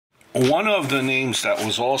One of the names that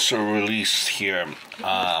was also released here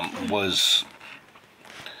was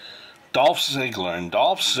Dolph Ziggler. And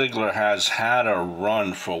Dolph Ziggler has had a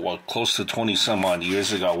run for, close to 20 some odd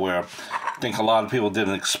years ago, where I think a lot of people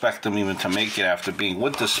didn't expect him even to make it after being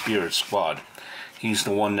with the Spirit Squad. He's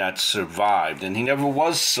the one that survived, and he never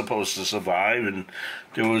was supposed to survive, and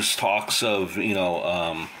there was talks of,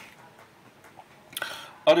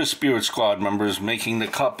 other Spirit Squad members making the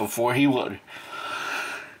cut before he would.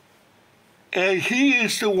 And he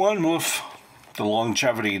is the one with the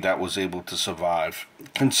longevity that was able to survive.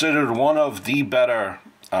 Considered one of the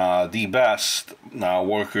best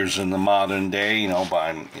workers in the modern day,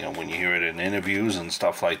 when you hear it in interviews and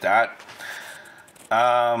stuff like that.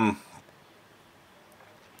 I'm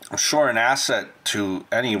sure an asset to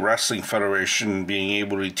any wrestling federation being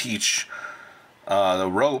able to teach the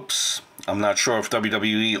ropes. I'm not sure if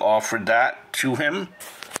WWE offered that to him.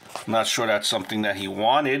 I'm not sure that's something that he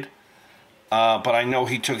wanted. But I know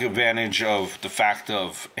he took advantage of the fact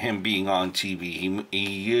of him being on TV.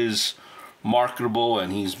 He is marketable,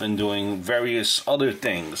 and he's been doing various other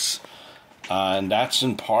things. And that's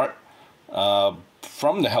in part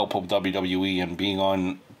from the help of WWE and being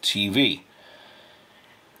on TV.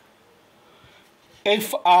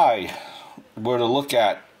 If I were to look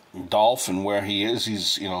at Dolph and where he is,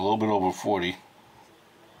 he's a little bit over 40.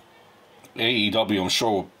 AEW, I'm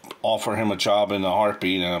sure, will offer him a job in a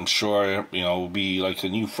heartbeat, and I'm sure will be like a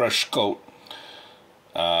new fresh coat.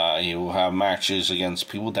 He will have matches against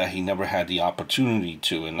people that he never had the opportunity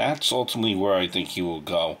to, and that's ultimately where I think he will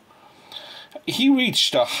go. He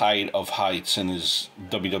reached a height of heights in his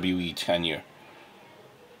WWE tenure.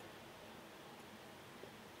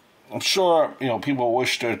 I'm sure people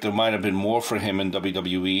wish that there might have been more for him in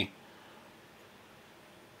WWE.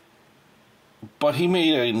 But he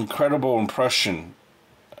made an incredible impression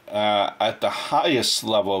at the highest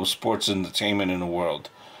level of sports entertainment in the world.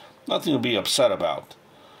 Nothing to be upset about.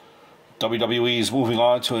 WWE is moving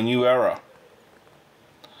on to a new era.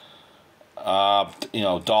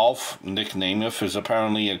 Dolph, Nick Namath, is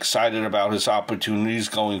apparently excited about his opportunities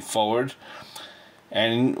going forward.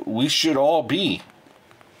 And we should all be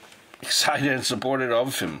excited and supportive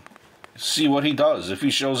of him. See what he does. If he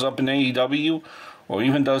shows up in AEW, or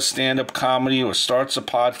even does stand-up comedy, or starts a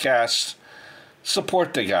podcast,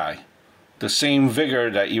 support the guy. The same vigor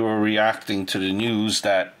that you were reacting to the news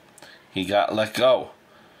that he got let go.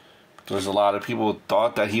 There's a lot of people who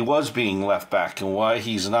thought that he was being left back, and why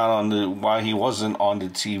he wasn't on the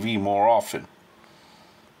TV more often.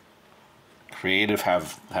 Creative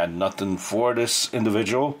have had nothing for this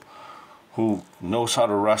individual who knows how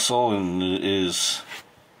to wrestle and is,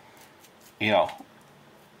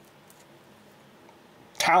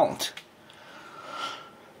 talent.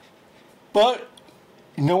 But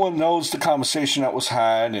no one knows the conversation that was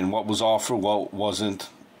had and what was offered, what wasn't.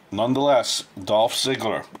 Nonetheless, Dolph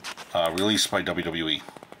Ziggler, released by WWE.